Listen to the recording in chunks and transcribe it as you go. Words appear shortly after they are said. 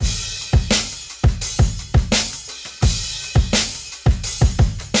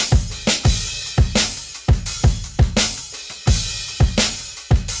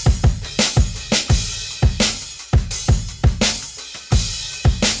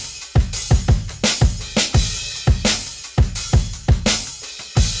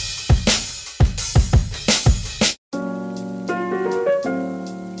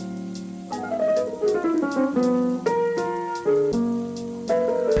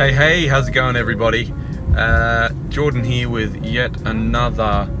Hey, how's it going, everybody? Jordan here with yet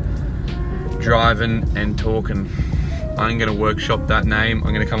another driving and talking. I'm going to workshop that name.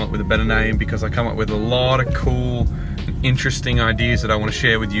 I'm going to come up with a better name because I come up with a lot of cool and interesting ideas that I want to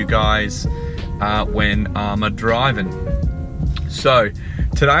share with you guys when I'm driving. So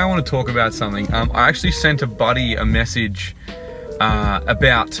today I want to talk about something. I actually sent a buddy a message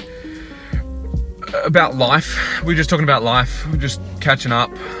about life. We're just talking about life. We're just catching up,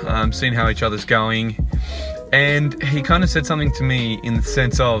 seeing how each other's going. And he kind of said something to me in the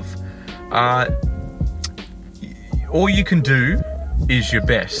sense of, all you can do is your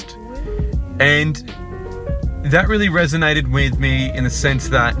best. And that really resonated with me in the sense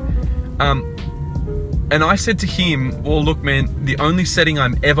that, and I said to him, well, look, man, the only setting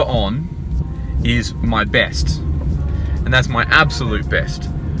I'm ever on is my best. And that's my absolute best.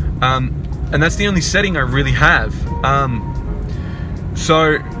 And that's the only setting I really have. So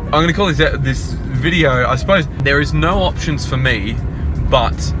I'm going to call this video, I suppose, there is no options for me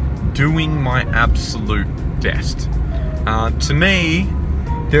but doing my absolute best. To me,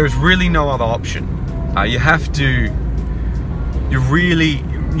 there is really no other option. You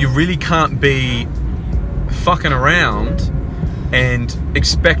really can't be fucking around and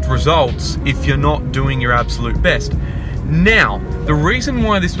expect results if you're not doing your absolute best. Now, the reason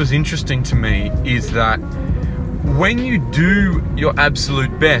why this was interesting to me is that when you do your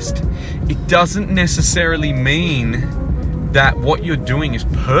absolute best, it doesn't necessarily mean that what you're doing is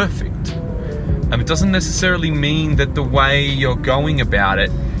perfect. It doesn't necessarily mean that the way you're going about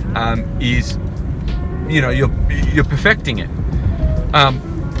it is, you're perfecting it.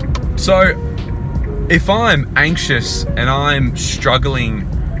 So if I'm anxious and I'm struggling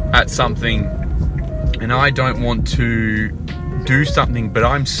at something and I don't want to do something, but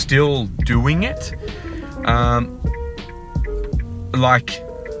I'm still doing it,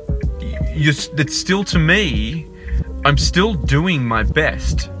 it's still, to me, I'm still doing my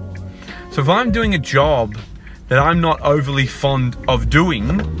best. So if I'm doing a job that I'm not overly fond of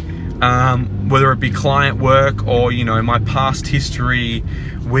doing, whether it be client work or, my past history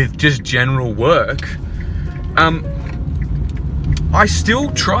with just general work, I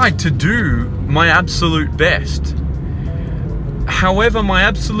still tried to do my absolute best. However, my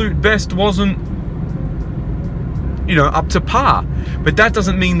absolute best wasn't, up to par. But that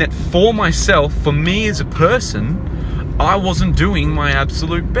doesn't mean that for myself, for me as a person, I wasn't doing my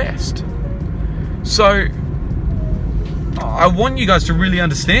absolute best. So I want you guys to really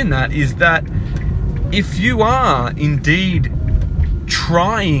understand that, is that if you are indeed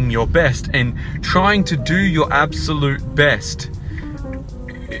trying your best and trying to do your absolute best,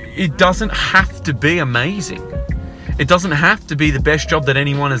 it doesn't have to be amazing. It doesn't have to be the best job that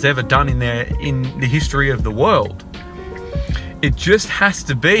anyone has ever done in the history of the world. It just has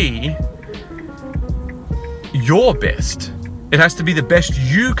to be your best. It has to be the best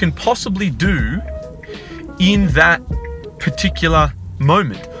you can possibly do in that particular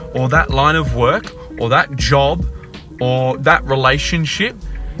moment, or that line of work, or that job, or that relationship.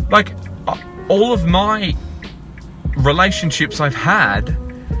 Like, all of my relationships I've had,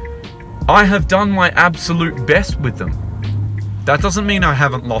 I have done my absolute best with them. That doesn't mean I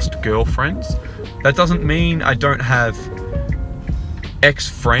haven't lost girlfriends. That doesn't mean I don't have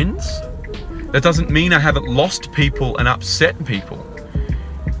ex-friends. That doesn't mean I haven't lost people and upset people.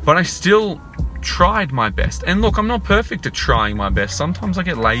 But I still tried my best. And look, I'm not perfect at trying my best. Sometimes I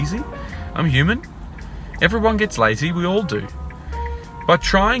get lazy. I'm human. Everyone gets lazy. We all do. But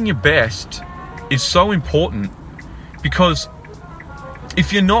trying your best is so important, because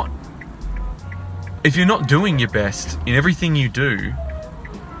if you're not doing your best in everything you do,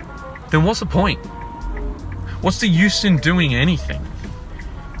 then what's the point? What's the use in doing anything?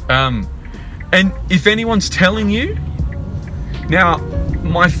 And if anyone's telling you, now,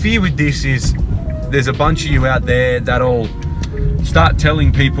 my fear with this is there's a bunch of you out there that'll start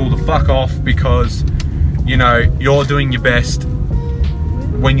telling people to fuck off because, you're doing your best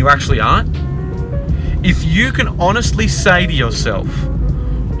when you actually aren't. If you can honestly say to yourself,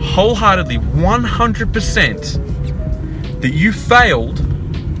 wholeheartedly, 100%, that you failed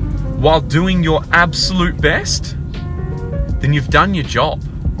while doing your absolute best, then you've done your job.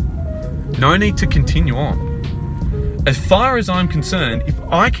 No need to continue on. As far as I'm concerned, if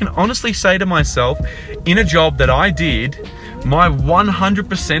I can honestly say to myself, in a job that I did, my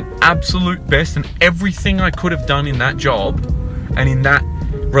 100% absolute best, and everything I could have done in that job and in that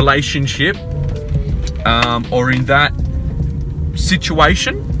relationship, or in that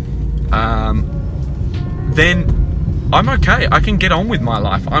situation, then I'm okay. I can get on with my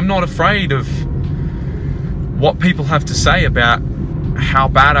life. I'm not afraid of what people have to say about how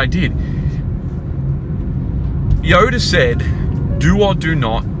bad I did. Yoda said, do or do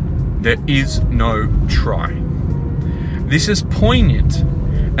not, there is no try. This is poignant,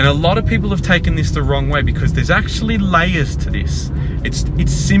 and a lot of people have taken this the wrong way because there's actually layers to this.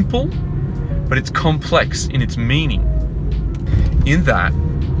 It's simple, but it's complex in its meaning. In that,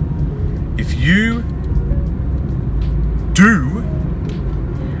 if you do,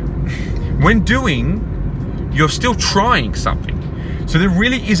 when doing, you're still trying something. So there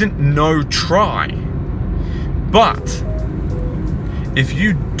really isn't no try. But if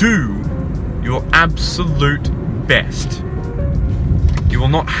you do your absolute best, you will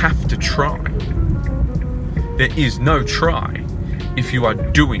not have to try. There is no try if you are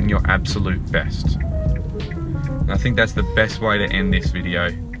doing your absolute best. And I think that's the best way to end this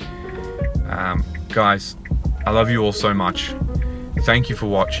video. Guys, I love you all so much. Thank you for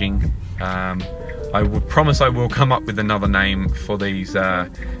watching. I will promise I will come up with another name for these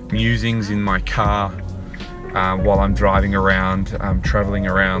musings in my car while I'm driving around, traveling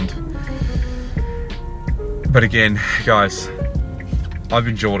around. But again, guys, I've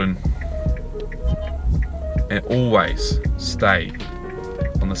been Jordan, and always stay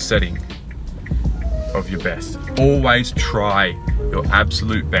on the setting of your best. Always try your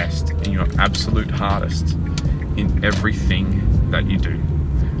absolute best and your absolute hardest in everything that you do.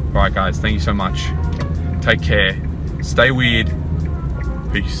 Alright guys, thank you so much. Take care. Stay weird.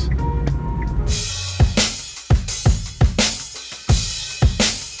 Peace.